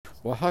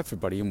Well, hi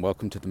everybody and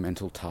welcome to the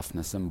Mental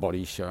Toughness and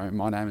Body Show.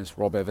 My name is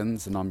Rob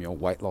Evans and I'm your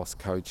weight loss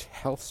coach,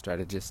 health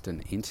strategist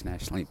and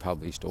internationally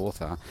published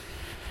author,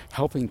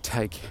 helping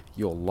take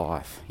your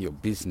life, your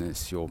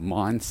business, your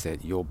mindset,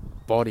 your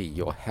body,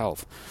 your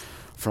health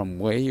from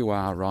where you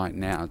are right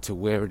now to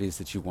where it is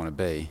that you want to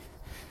be.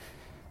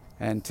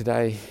 And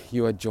today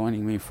you are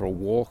joining me for a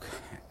walk.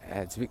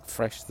 It's a bit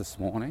fresh this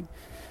morning.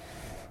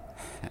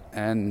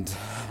 And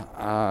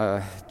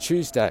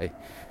Tuesday,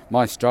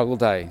 my struggle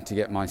day to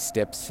get my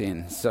steps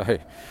in. So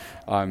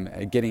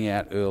I'm getting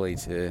out early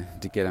to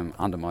get them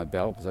under my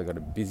belt because I've got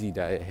a busy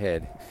day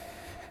ahead.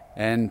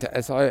 And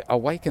as I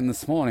awaken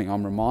this morning,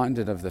 I'm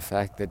reminded of the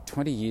fact that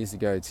 20 years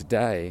ago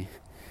today,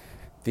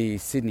 the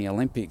Sydney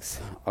Olympics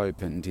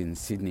opened in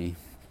Sydney.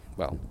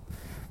 Well,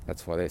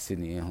 that's why they're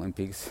Sydney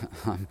Olympics,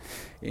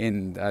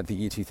 in the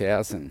year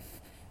 2000.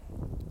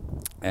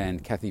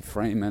 And Cathy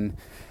Freeman,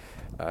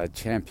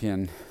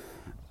 champion,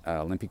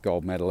 Olympic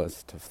gold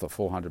medalist of the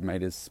 400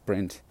 metres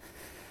sprint,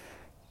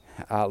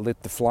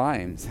 lit the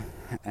flames.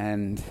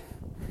 And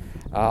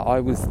I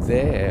was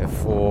there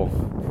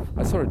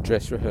I saw a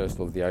dress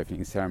rehearsal of the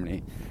opening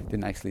ceremony.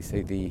 Didn't actually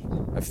see the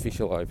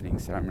official opening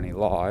ceremony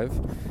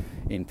live,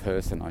 in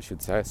person I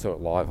should say. I saw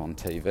it live on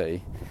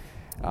TV.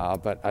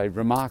 But a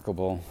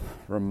remarkable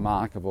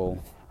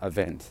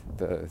event,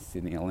 the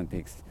Sydney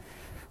Olympics.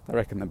 I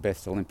reckon the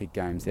best Olympic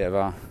Games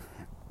ever.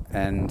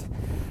 And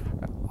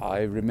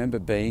I remember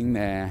being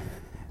there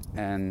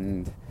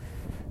and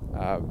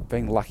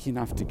being lucky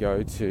enough to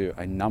go to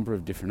a number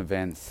of different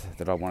events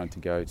that I wanted to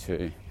go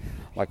to,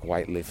 like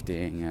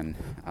weightlifting and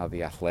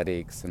the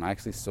athletics. And I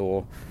actually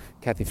saw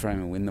Cathy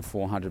Freeman win the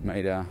 400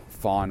 metre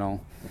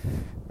final.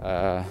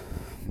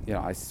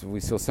 We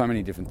saw so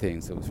many different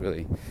things. It was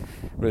really,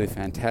 really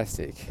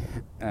fantastic.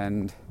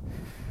 And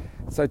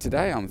so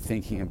today I'm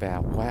thinking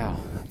about, wow,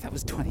 that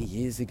was 20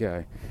 years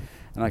ago.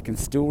 And I can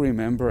still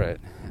remember it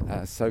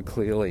so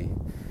clearly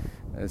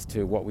as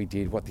to what we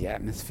did, what the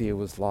atmosphere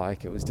was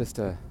like. It was just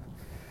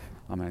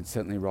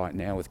certainly right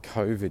now with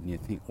COVID, and you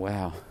think,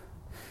 wow,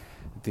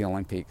 the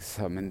Olympics,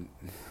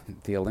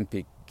 the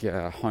Olympic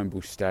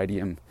Homebush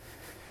Stadium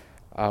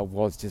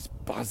was just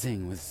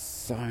buzzing with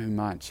so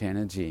much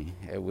energy.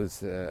 It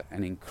was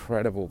an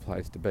incredible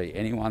place to be.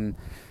 Anyone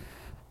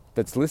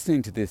that's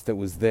listening to this that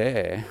was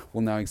there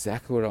will know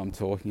exactly what I'm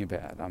talking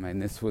about.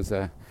 This was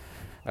a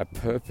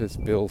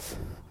purpose-built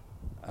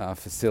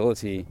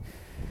facility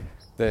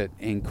that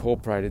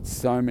incorporated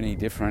so many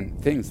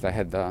different things. They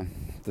had the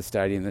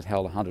stadium that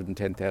held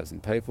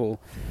 110,000 people.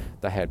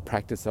 They had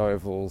practice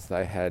ovals.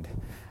 They had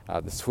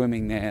the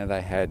swimming there.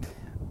 They had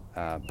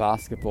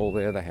basketball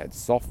there. They had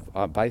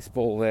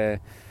baseball there.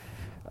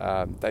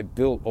 They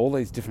built all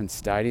these different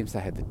stadiums. They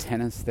had the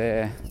tennis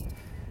there,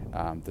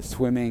 the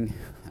swimming,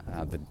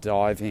 the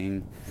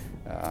diving.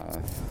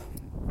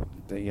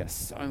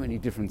 So many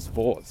different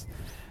sports.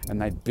 And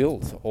they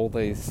built all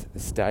these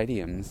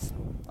stadiums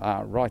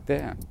right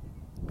there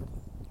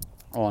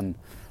on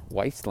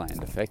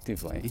wasteland,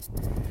 effectively.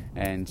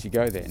 And you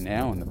go there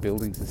now and the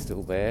buildings are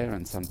still there,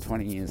 and some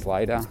 20 years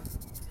later,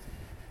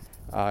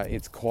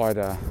 it's quite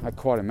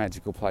a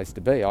magical place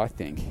to be, I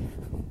think.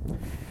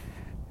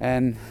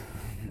 And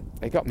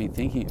it got me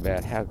thinking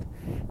about how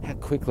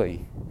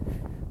quickly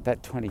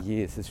that 20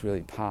 years has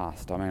really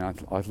passed. I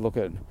look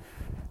at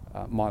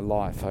my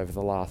life over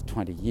the last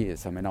 20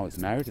 years. I was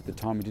married at the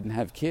time, we didn't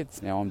have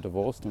kids. Now I'm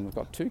divorced and we've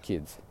got 2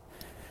 kids.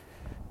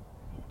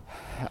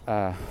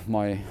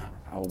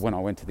 When I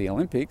went to the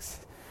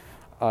Olympics,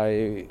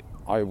 I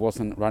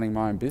wasn't running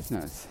my own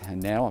business,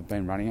 and now I've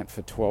been running it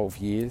for 12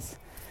 years.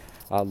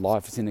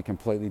 Life is in a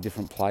completely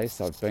different place.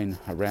 I've been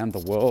around the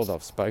world.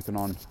 I've spoken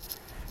on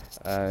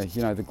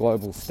the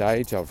global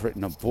stage. I've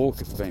written a book.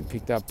 It's been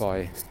picked up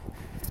by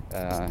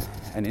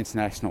an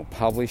international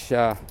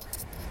publisher.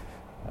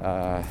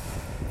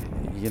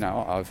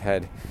 I've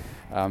had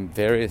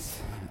various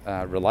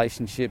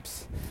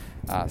relationships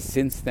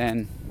since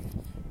then,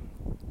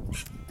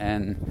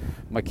 and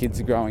my kids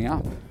are growing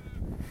up.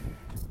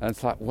 And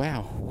it's like,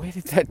 wow, where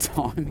did that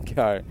time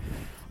go?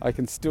 I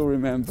can still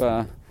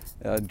remember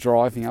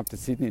driving up to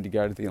Sydney to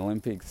go to the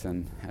Olympics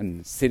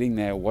and sitting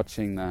there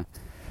watching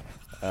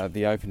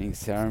the opening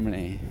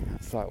ceremony.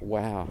 It's like,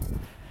 wow.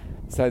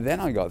 So then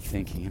I got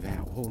thinking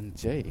about, well,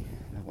 gee,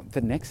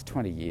 the next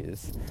 20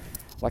 years,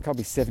 I'll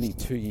be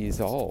 72 years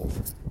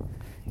old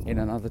in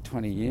another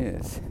 20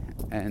 years.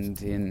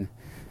 And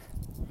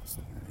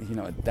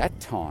at that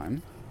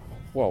time,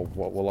 well,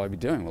 what will I be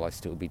doing? Will I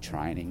still be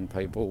training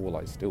people? Will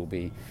I still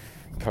be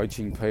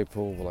coaching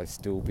people? Will I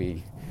still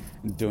be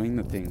doing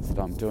the things that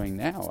I'm doing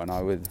now? And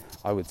I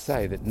would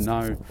say that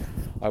no,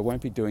 I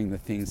won't be doing the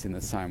things in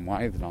the same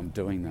way that I'm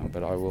doing them,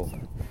 but I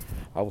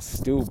will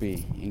still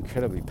be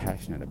incredibly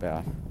passionate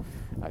about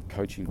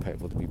coaching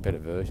people to be better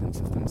versions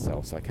of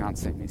themselves. So I can't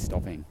see me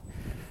stopping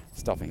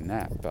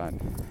that, but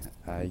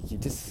you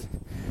just,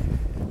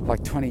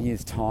 20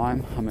 years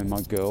time,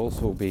 my girls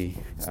will be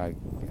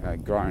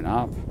grown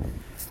up.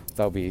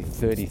 They'll be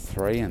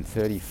 33 and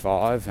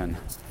 35 and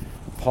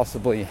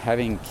possibly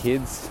having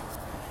kids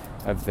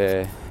of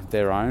their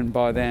their own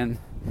by then,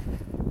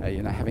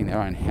 having their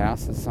own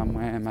houses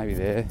somewhere. Maybe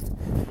they're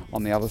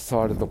on the other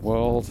side of the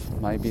world.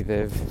 Maybe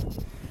they're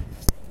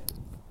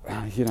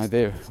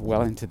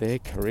well into their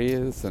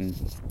careers, and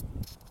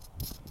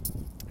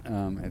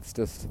it's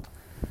just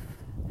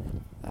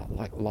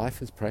like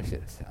life is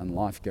precious and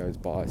life goes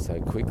by so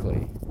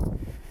quickly.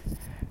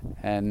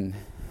 And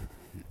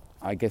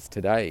I guess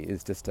today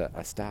is just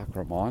a stark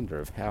reminder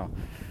of how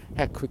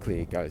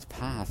quickly it goes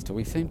past.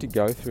 We seem to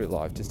go through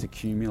life just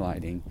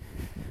accumulating,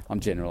 I'm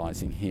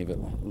generalising here, but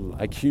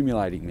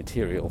accumulating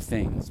material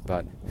things.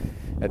 But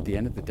at the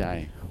end of the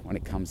day, when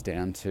it comes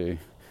down to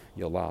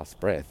your last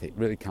breath, it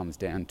really comes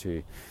down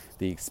to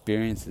the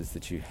experiences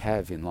that you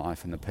have in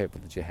life and the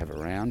people that you have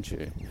around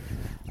you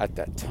at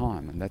that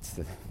time. And that's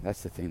the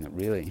thing that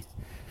really,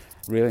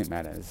 really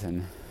matters.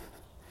 And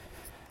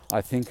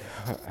I think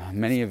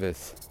many of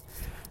us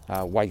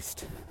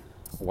waste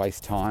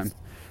time,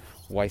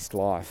 waste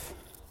life,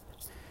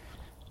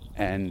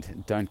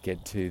 and don't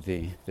get to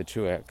the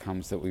true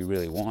outcomes that we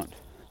really want.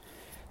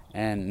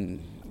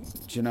 And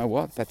do you know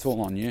what? That's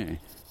all on you.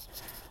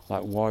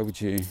 Like, why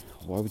would you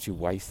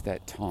waste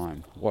that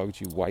time? Why would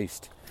you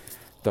waste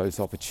those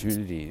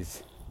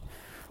opportunities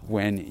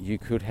when you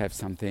could have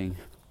something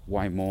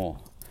way more?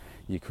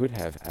 You could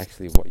have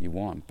actually what you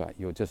want, but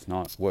you're just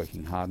not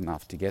working hard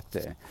enough to get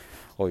there,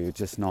 or you're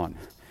just not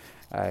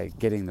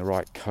getting the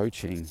right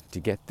coaching to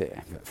get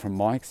there. But from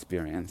my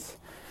experience,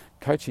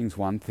 coaching's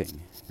one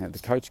thing. Now, the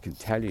coach can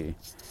tell you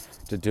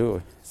to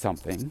do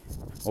something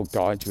or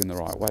guide you in the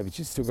right way, but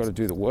you still got to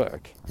do the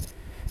work.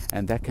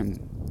 And that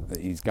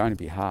is going to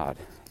be hard.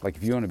 Like,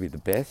 if you want to be the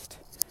best,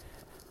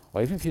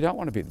 or even if you don't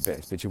want to be the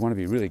best, but you want to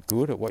be really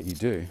good at what you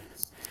do,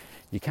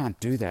 you can't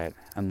do that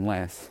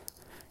unless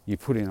you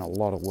put in a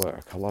lot of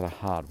work, a lot of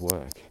hard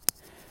work.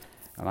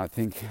 And I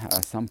think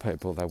some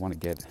people, they want to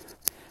get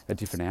a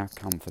different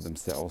outcome for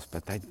themselves,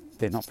 but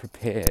they're not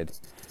prepared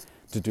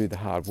to do the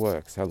hard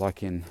work. So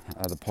like in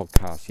the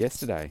podcast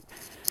yesterday,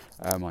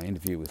 my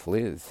interview with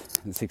Liz,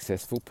 the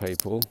successful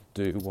people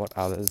do what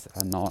others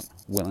are not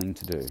willing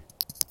to do.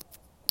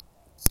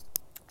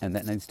 And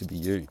that needs to be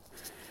you.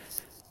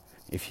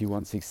 If you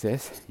want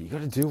success, you've got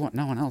to do what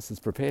no one else is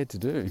prepared to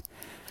do.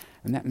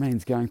 And that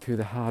means going through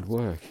the hard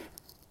work.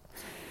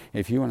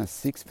 If you want a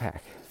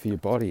six-pack for your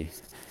body,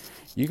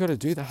 you've got to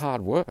do the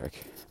hard work.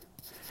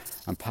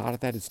 And part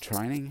of that is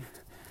training,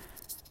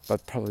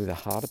 but probably the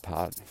harder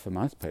part for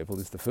most people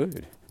is the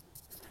food.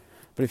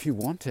 But if you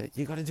want it,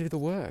 you've got to do the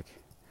work.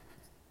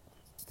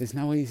 There's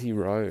no easy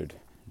road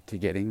to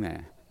getting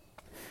there.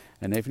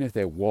 And even if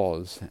there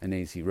was an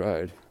easy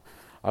road,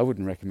 I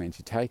wouldn't recommend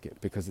you take it,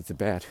 because it's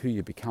about who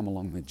you become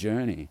along the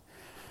journey,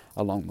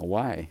 along the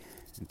way,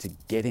 to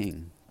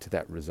getting to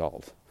that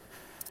result.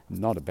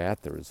 Not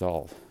about the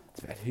result.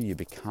 It's about who you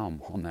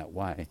become on that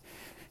way.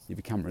 You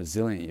become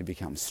resilient, you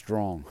become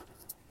strong.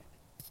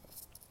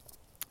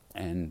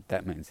 And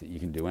that means that you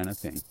can do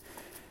anything.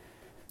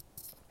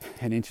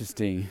 An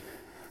interesting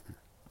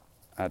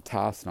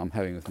task that I'm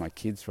having with my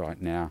kids right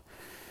now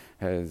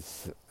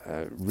has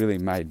really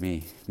made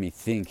me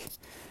think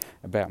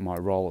about my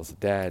role as a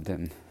dad,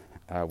 and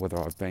whether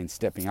I've been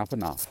stepping up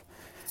enough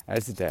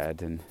as a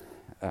dad. And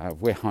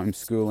we're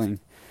homeschooling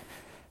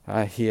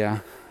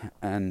here,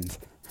 and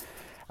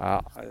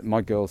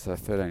my girls are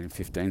 13 and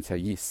 15, so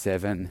year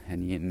 7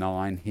 and year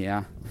 9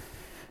 here.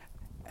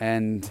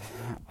 And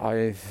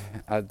they're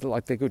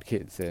good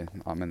kids. They're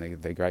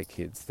great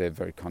kids. They're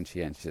very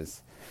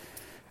conscientious.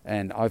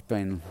 And I've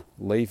been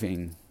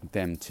leaving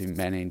them to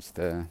manage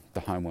the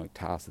homework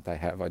tasks that they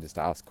have. I just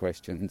ask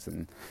questions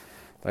and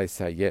they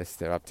say yes,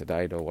 they're up to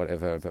date or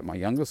whatever. But my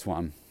youngest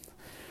one,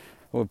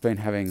 we've been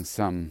having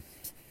some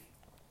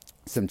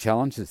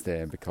challenges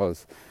there,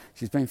 because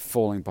she's been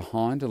falling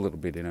behind a little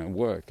bit in her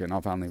work, and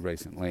I've only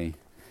recently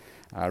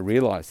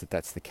realised that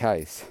that's the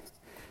case.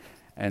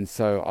 And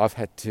so I've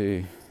had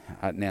to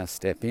now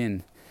step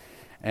in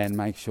and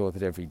make sure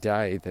that every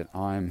day that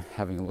I'm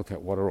having a look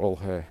at what are all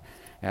her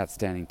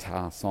outstanding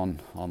tasks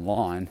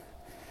online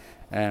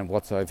and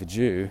what's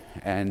overdue,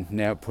 and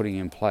now putting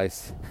in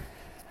place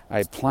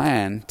a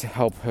plan to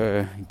help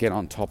her get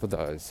on top of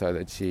those, so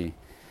that she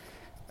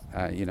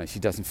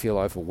doesn't feel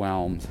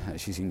overwhelmed.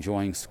 She's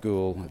enjoying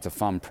school. It's a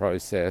fun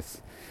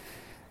process,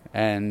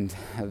 and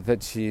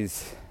that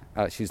she's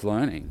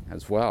learning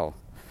as well.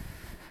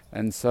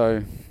 And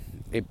so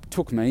it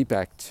took me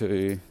back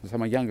to, so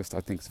my youngest, I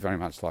think, is very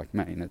much like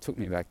me, and it took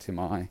me back to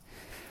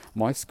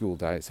my school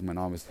days and when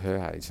I was her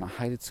age, and I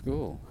hated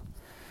school.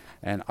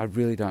 And I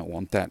really don't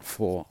want that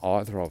for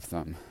either of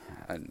them.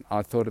 And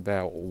I thought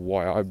about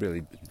why I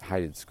really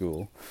hated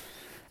school.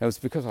 It was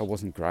because I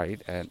wasn't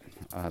great at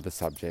the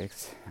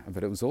subjects,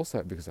 but it was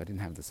also because I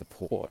didn't have the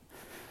support.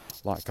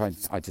 Like,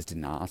 I just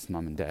didn't ask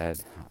mum and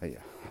dad.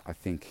 I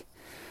think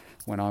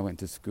when I went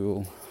to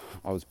school,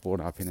 I was brought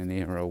up in an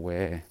era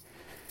where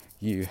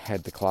you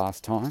had the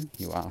class time,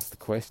 you asked the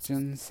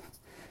questions,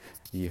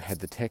 you had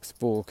the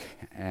textbook,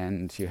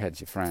 and you had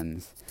your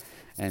friends.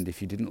 And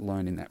if you didn't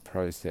learn in that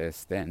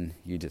process, then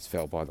you just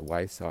fell by the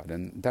wayside.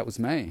 And that was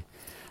me.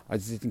 I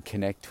just didn't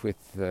connect with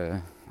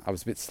the I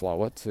was a bit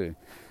slower to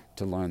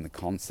learn the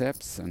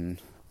concepts, and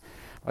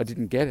I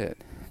didn't get it.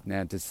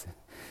 Now, does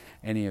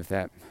any of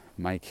that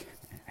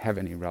have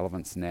any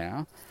relevance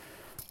now?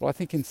 Well, I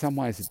think in some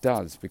ways it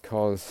does,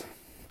 because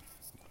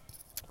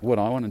what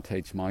I want to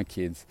teach my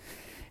kids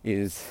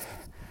is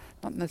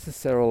not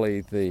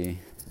necessarily the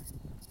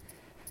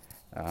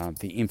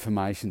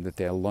information that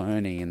they're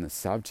learning in the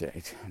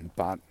subject,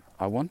 but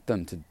I want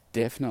them to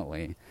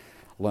definitely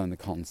learn the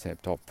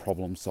concept of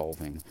problem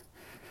solving,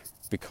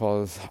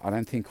 because I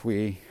don't think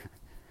we're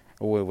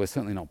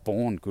certainly not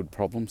born good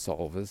problem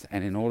solvers,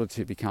 and in order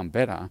to become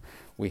better,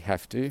 we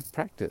have to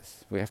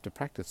practice. We have to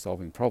practice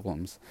solving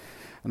problems,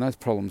 and those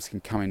problems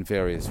can come in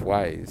various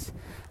ways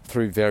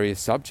through various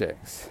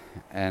subjects.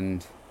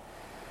 And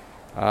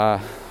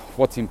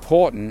what's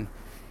important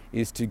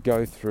is to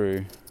go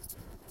through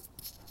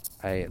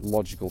a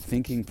logical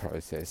thinking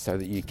process so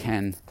that you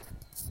can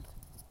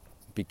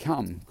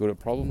become good at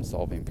problem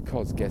solving,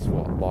 because guess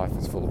what? Life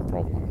is full of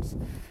problems.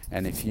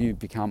 And if you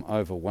become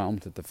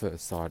overwhelmed at the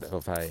first sight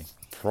of a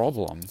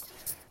problem,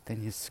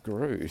 then you're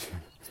screwed.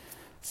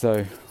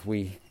 So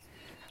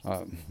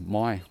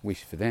my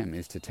wish for them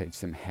is to teach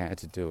them how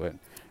to do it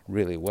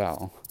really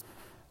well,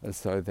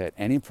 so that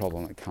any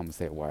problem that comes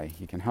their way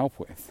you can help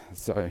with.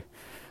 So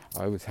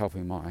I was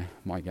helping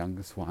my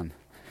youngest one,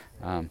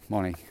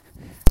 Moni,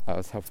 I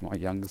was helping my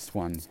youngest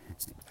one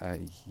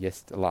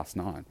last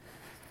night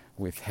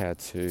with how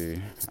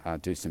to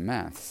do some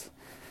maths.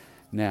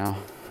 Now,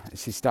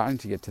 she's starting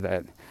to get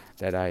to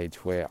that age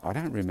where I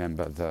don't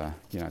remember the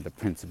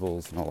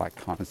principles and all that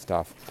kind of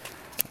stuff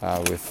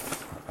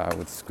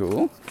with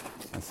school.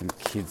 There's some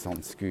kids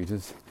on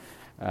scooters.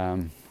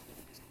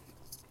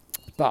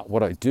 But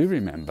what I do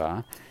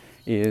remember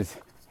is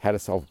how to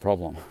solve a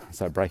problem.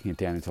 So breaking it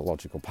down into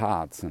logical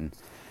parts and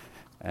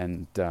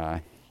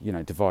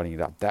dividing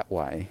it up that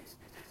way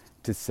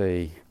to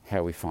see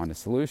how we find a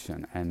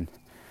solution. And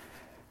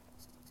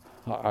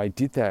I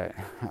did that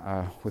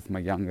with my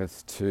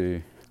youngest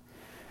to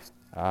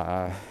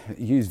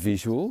use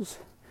visuals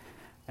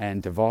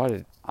and divide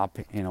it up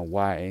in a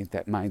way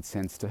that made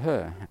sense to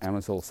her and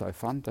was also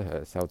fun to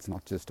her. So it's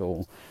not just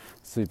all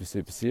super,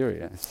 super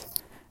serious.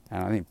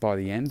 And I think by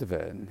the end of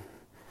it,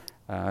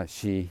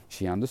 she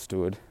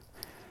understood.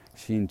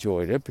 She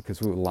enjoyed it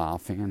because we were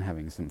laughing and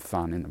having some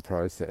fun in the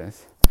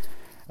process.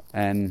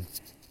 And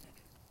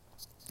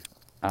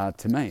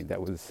to me, that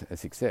was a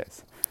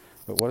success.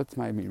 But what it's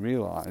made me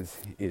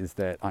realise is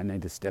that I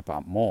need to step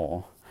up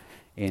more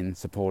in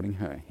supporting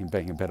her, in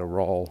being a better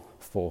role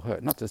for her.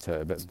 Not just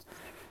her, but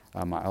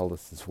my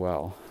eldest as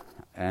well.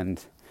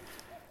 And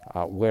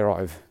where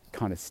I've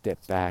kind of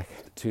stepped back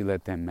to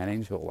let them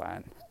manage all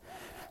that,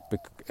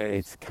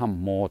 it's come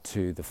more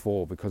to the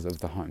fore because of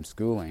the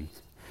homeschooling,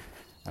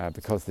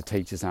 because the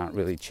teachers aren't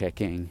really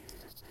checking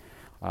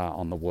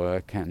on the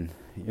work, and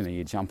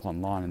you jump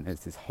online and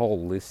there's this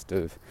whole list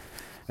of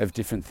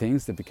different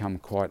things that become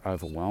quite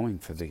overwhelming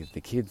for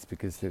the kids,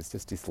 because there's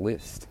just this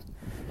list,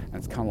 and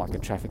it's kind of like a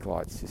traffic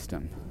light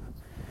system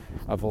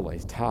of all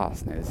these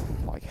tasks, and there's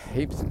like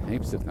heaps and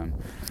heaps of them.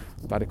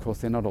 But of course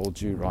they're not all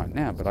due right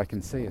now, but I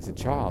can see as a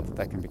child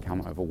that can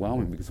become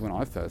overwhelming, because when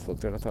I first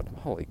looked at it I thought,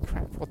 holy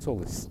crap, what's all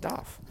this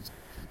stuff?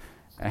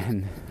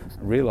 And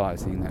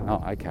realising that,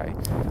 oh, okay,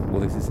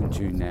 well, this isn't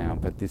due now,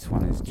 but this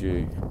one is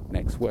due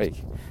next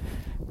week,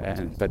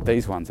 but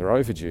these ones are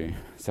overdue,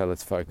 so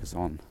let's focus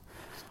on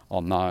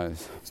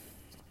those.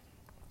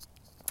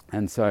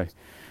 And so,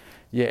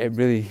 yeah,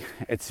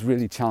 it's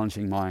really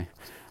challenging my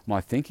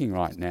thinking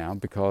right now,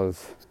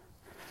 because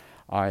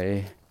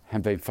I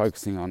have been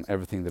focusing on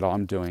everything that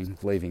I'm doing,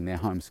 leaving their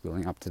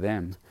homeschooling up to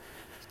them,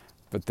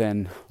 but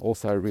then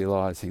also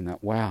realising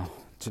that, wow,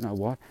 do you know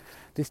what?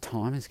 This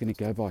time is going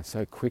to go by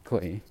so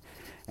quickly,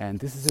 and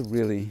this is a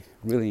really,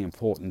 really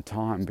important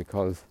time,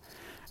 because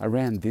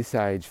around this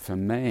age for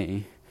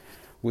me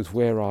was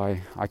where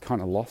I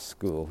kind of lost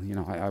school.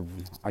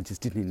 I just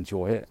didn't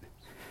enjoy it,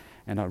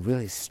 and I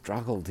really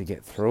struggled to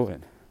get through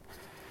it.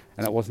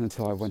 And it wasn't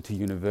until I went to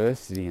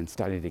university and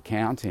studied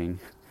accounting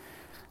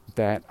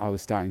that I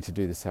was starting to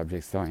do the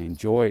subjects that I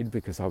enjoyed,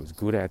 because I was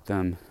good at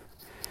them,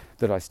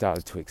 that I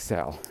started to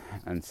excel.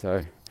 And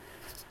so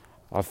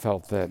I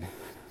felt that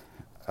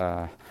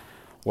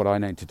what I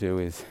need to do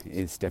is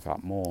step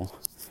up more,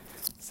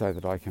 so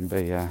that I can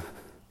be a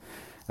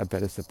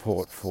better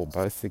support for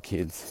both the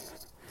kids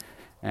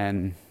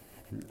and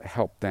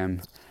help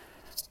them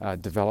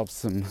develop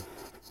some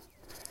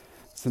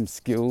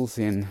skills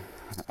in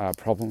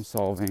problem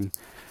solving,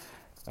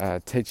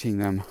 teaching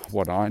them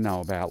what I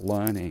know about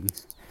learning,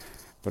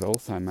 but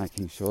also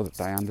making sure that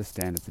they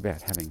understand it's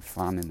about having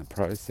fun in the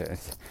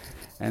process.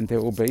 And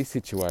there will be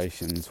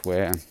situations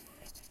where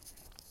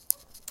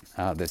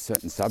there's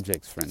certain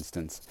subjects, for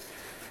instance,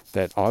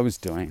 that I was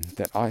doing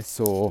that I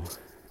saw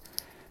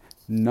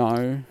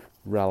no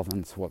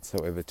relevance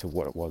whatsoever to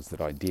what it was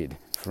that I did.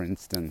 For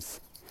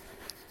instance,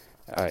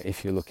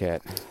 if you look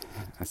at,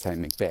 say,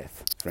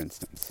 Macbeth, for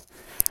instance,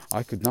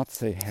 I could not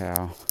see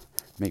how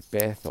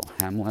Macbeth or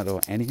Hamlet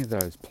or any of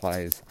those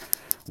plays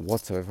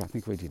whatsoever, I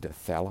think we did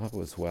Othello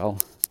as well,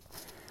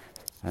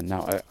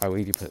 no,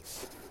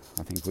 Oedipus.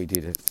 I think we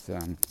did it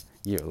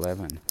year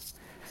 11.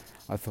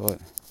 I thought,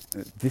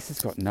 this has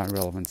got no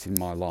relevance in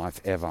my life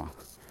ever.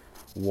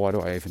 Why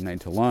do I even need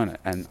to learn it?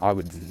 And I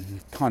would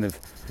kind of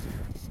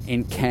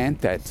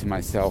incant that to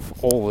myself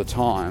all the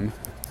time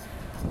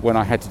when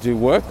I had to do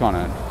work on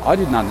it. I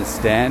didn't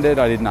understand it.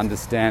 I didn't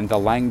understand the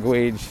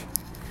language.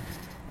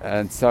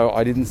 And so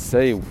I didn't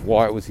see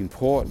why it was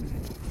important.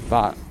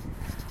 But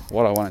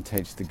what I want to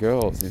teach the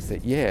girls is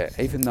that,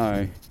 even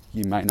though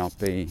you may not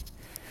be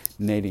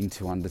needing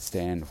to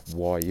understand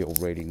why you're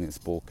reading this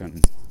book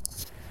and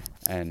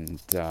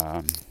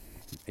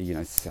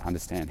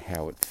understand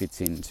how it fits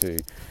into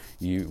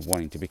you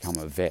wanting to become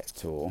a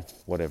vet or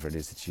whatever it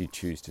is that you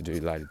choose to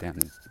do later down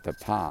the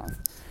path,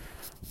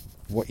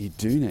 what you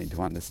do need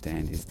to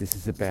understand is this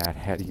is about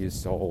how do you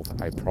solve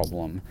a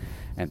problem,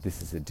 and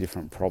this is a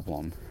different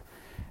problem,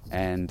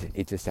 and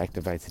it just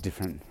activates a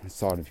different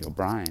side of your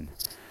brain.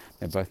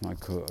 Now, both my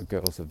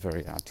girls are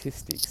very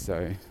artistic,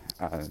 so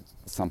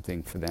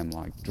something for them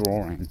like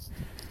drawing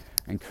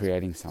and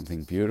creating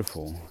something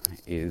beautiful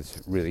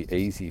is really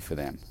easy for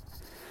them.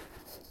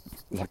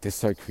 Like, they're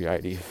so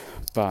creative,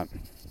 but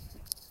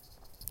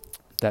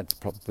that's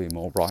probably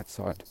more right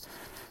side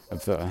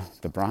of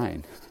the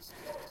brain.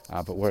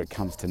 But where it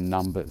comes to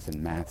numbers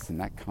and maths and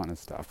that kind of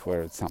stuff,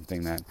 where it's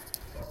something that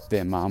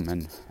their mum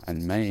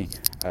and me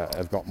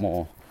have got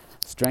more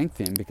strength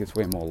in because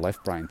we're more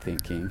left brain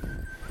thinking,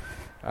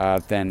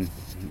 then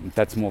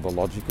that's more the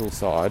logical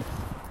side.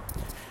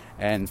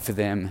 And for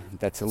them,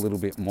 that's a little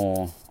bit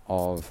more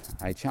of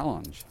a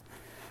challenge,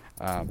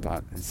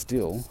 but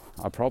still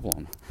a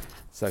problem.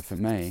 So for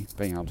me,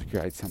 being able to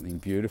create something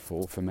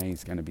beautiful, for me,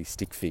 is going to be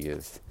stick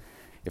figures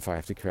if I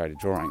have to create a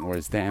drawing.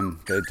 Whereas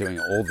them, they're doing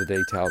all the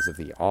details of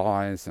the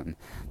eyes and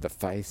the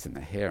face and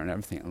the hair and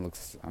everything. It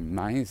looks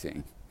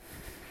amazing.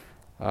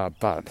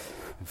 But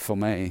for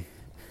me,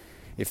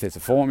 if there's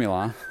a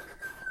formula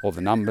or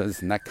the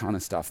numbers and that kind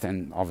of stuff,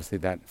 then obviously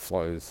that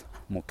flows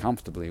more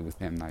comfortably with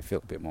them. They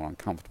feel a bit more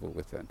uncomfortable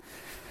with it.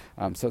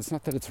 So it's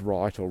not that it's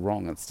right or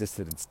wrong, it's just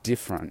that it's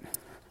different.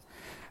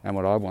 And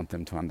what I want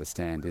them to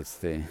understand is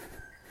the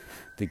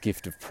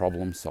gift of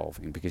problem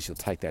solving, because you'll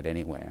take that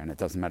anywhere, and it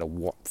doesn't matter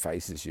what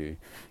faces you,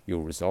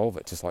 you'll resolve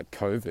it. Just like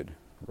COVID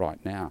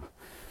right now.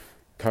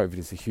 COVID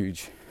is a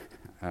huge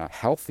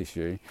health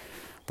issue,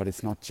 but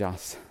it's not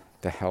just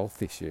the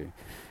health issue.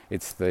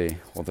 It's the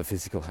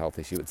physical health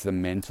issue. It's the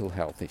mental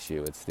health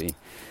issue. It's the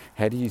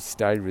how do you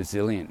stay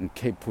resilient and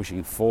keep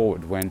pushing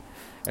forward when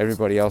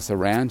everybody else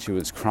around you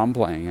is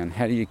crumbling, and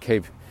how do you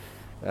keep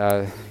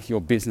your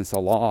business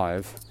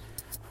alive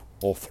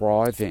or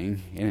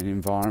thriving in an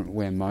environment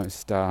where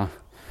most are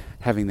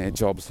having their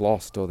jobs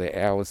lost or their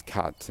hours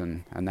cut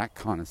and that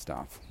kind of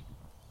stuff.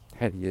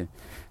 How do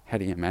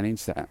you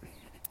manage that?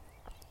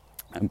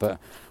 But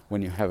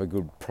when you have a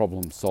good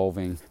problem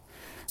solving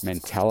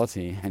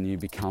mentality and you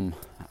become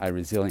a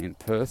resilient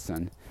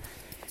person,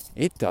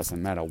 it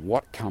doesn't matter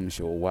what comes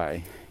your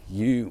way,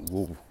 you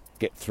will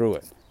get through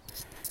it.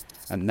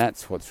 And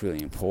that's what's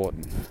really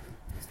important.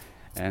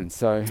 And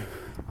so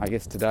I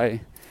guess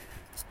today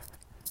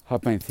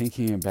I've been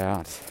thinking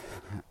about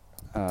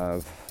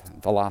the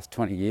last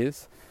 20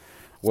 years,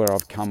 where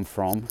I've come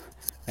from,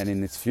 and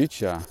in this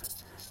future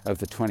of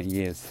the 20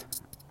 years,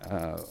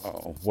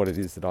 what it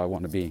is that I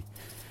want to be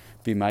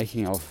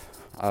making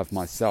of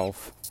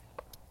myself,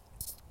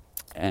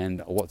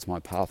 and what's my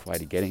pathway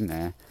to getting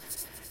there.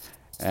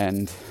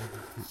 And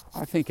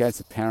I think as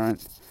a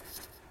parent,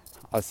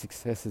 our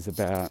success is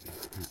about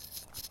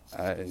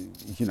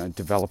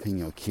developing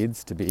your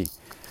kids to be,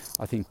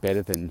 I think,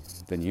 better than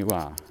you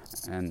are.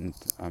 And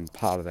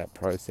part of that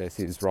process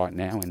is right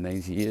now in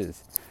these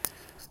years,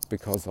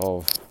 because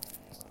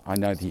I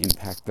know the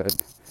impact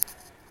that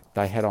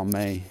they had on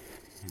me,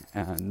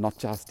 not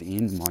just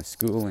in my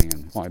schooling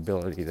and my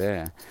ability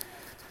there,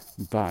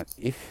 but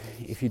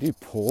if you do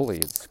poorly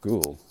at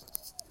school,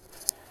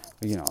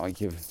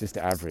 like you're just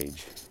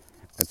average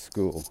at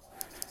school,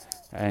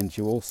 and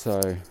you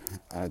also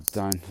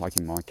don't, like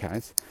in my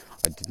case,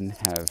 I didn't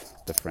have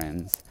the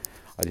friends,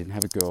 I didn't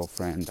have a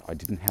girlfriend, I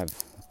didn't have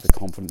the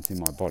confidence in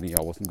my body,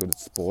 I wasn't good at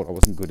sport, I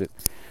wasn't good at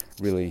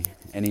really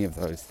any of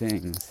those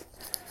things,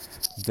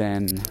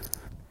 then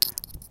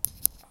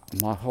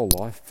my whole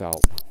life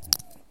felt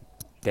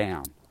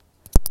down.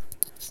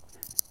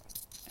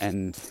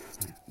 And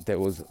there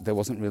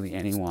wasn't really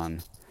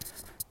anyone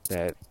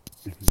that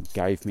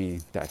gave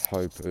me that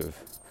hope of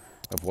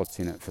what's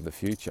in it for the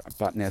future.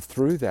 But now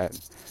through that,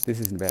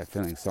 this isn't about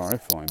feeling sorry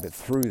for him, but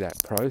through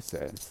that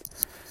process,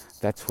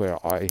 that's where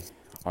I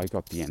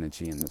got the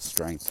energy and the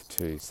strength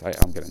to say,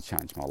 I'm going to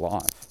change my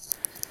life.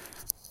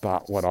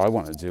 But what I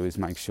want to do is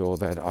make sure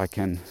that I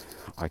can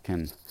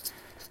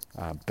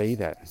be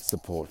that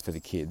support for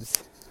the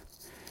kids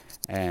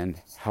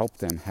and help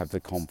them have the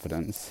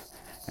confidence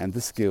and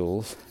the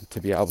skills to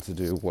be able to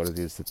do what it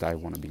is that they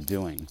want to be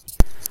doing.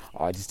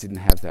 I just didn't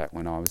have that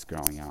when I was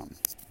growing up.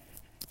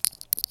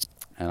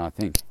 And I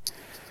think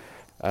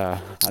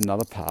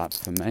another part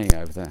for me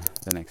over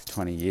the next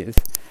 20 years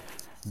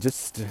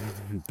just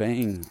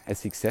being as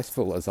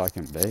successful as I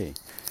can be.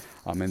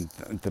 I mean,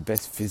 the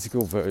best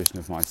physical version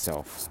of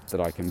myself that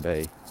I can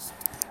be.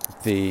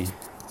 The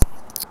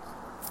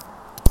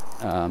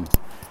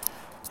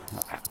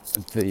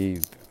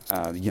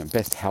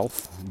best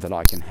health that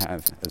I can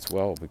have as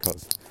well,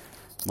 because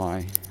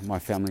my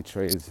family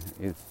tree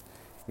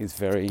is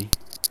very,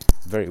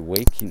 very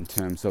weak in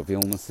terms of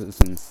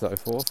illnesses and so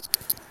forth.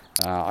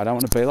 I don't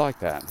want to be like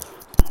that.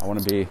 I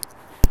want to be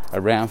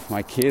around for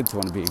my kids. I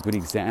want to be a good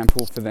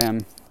example for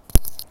them.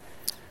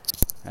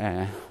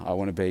 I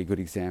want to be a good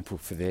example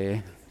for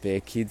their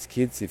kids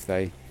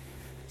for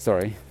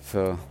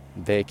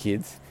their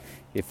kids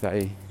if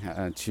they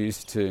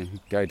choose to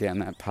go down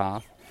that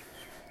path,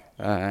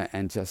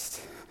 and just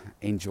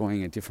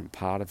enjoying a different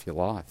part of your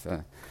life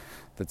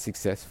that's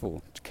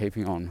successful,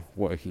 keeping on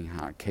working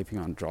hard, keeping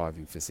on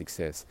driving for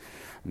success.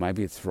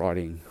 Maybe it's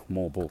writing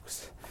more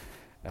books.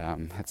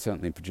 It's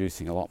certainly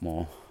producing a lot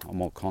more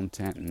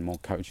content and more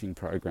coaching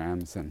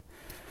programs, and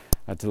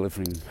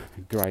delivering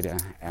greater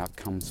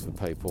outcomes for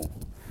people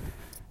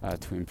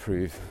to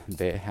improve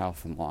their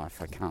health and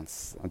life. I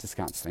just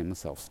can't see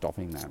myself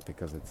stopping that,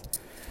 because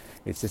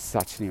it's just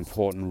such an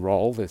important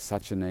role. There's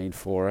such a need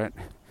for it,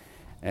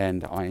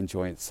 and I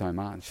enjoy it so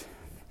much.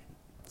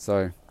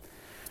 So,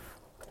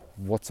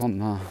 what's on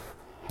the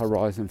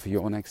horizon for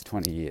your next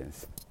 20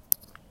 years?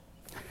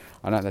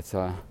 I know that's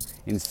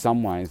in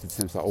some ways it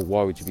seems like, oh,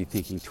 why would you be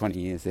thinking 20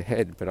 years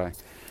ahead? But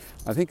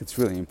I think it's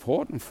really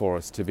important for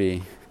us to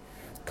be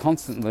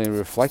constantly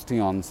reflecting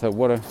on, so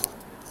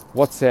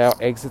what's our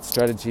exit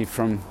strategy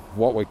from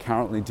what we're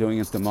currently doing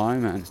at the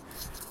moment?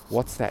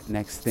 What's that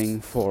next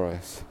thing for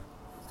us?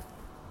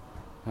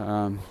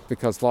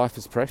 Because life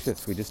is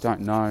precious, we just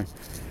don't know.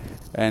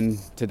 And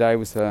today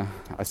was a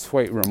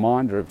sweet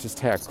reminder of just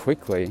how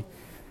quickly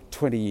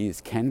 20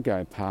 years can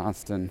go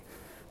past. And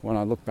when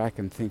I look back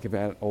and think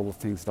about all the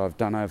things that I've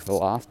done over the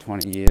last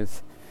 20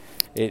 years,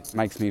 it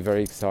makes me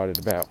very excited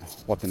about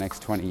what the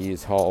next 20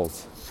 years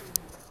holds.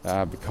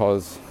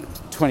 Because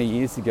 20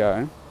 years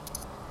ago,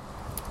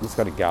 I just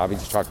got a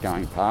garbage truck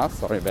going past,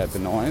 sorry about the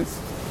noise.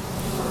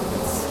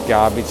 It's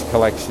garbage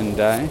collection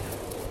day.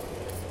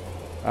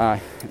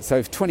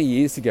 So 20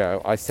 years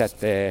ago, I sat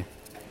there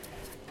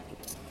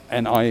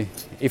and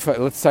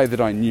let's say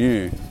that I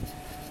knew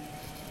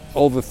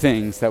all the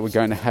things that were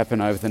going to happen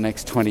over the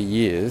next 20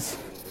 years,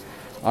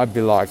 I'd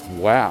be like,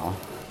 wow,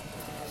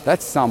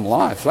 that's some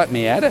life, let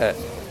me at it.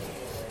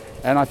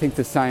 And I think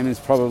the same is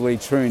probably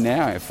true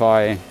now. If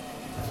I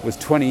was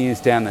 20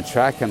 years down the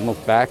track and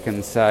look back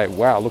and say,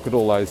 wow, look at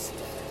all those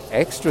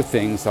extra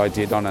things I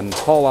did on a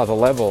whole other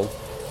level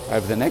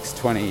over the next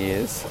 20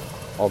 years,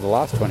 or the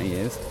last 20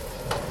 years,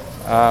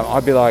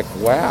 I'd be like,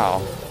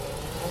 wow,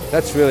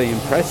 that's really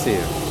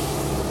impressive.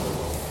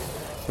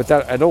 But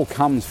it all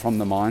comes from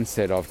the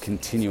mindset of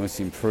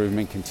continuous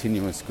improvement,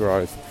 continuous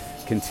growth,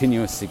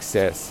 continuous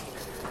success.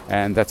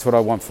 And that's what I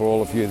want for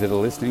all of you that are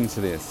listening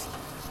to this.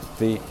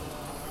 The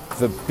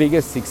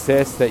biggest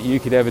success that you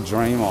could ever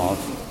dream of,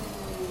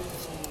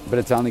 but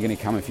it's only going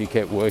to come if you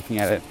keep working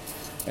at it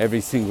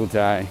every single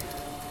day.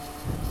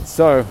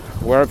 So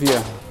wherever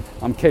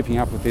I'm keeping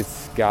up with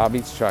this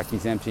garbage truck.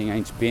 He's emptying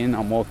each bin.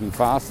 I'm walking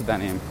faster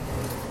than him.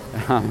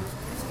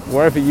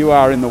 Wherever you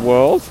are in the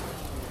world,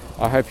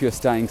 I hope you're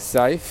staying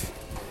safe.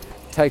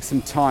 Take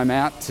some time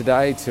out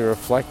today to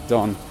reflect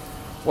on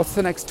what's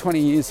the next 20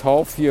 years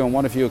hold for you, and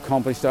what have you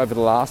accomplished over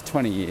the last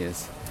 20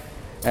 years?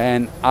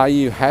 And are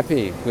you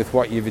happy with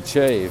what you've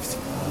achieved?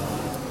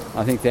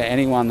 I think that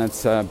anyone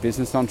that's a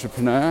business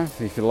entrepreneur,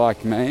 if you're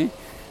like me,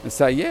 and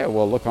say, yeah,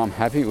 well, look, I'm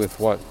happy with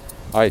what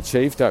I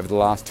achieved over the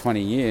last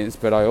 20 years,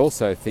 but I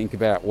also think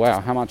about, wow,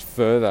 how much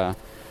further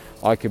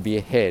I could be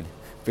ahead,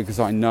 because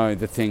I know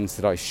the things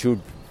that I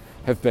should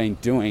have been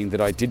doing that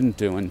I didn't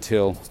do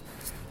until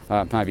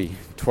maybe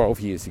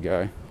 12 years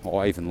ago,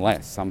 or even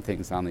less. Some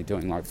things only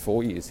doing like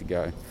 4 years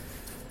ago.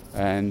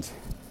 And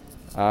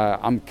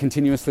I'm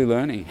continuously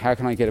learning. How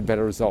can I get a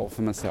better result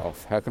for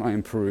myself? How can I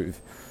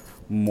improve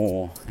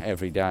more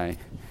every day?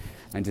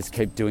 And just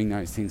keep doing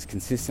those things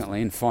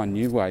consistently and find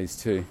new ways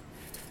to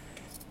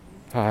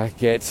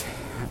get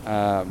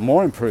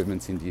more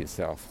improvements into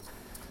yourself.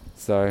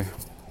 So,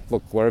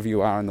 look, wherever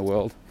you are in the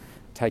world,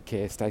 take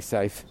care, stay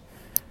safe,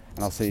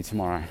 and I'll see you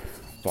tomorrow.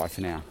 Bye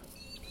for now.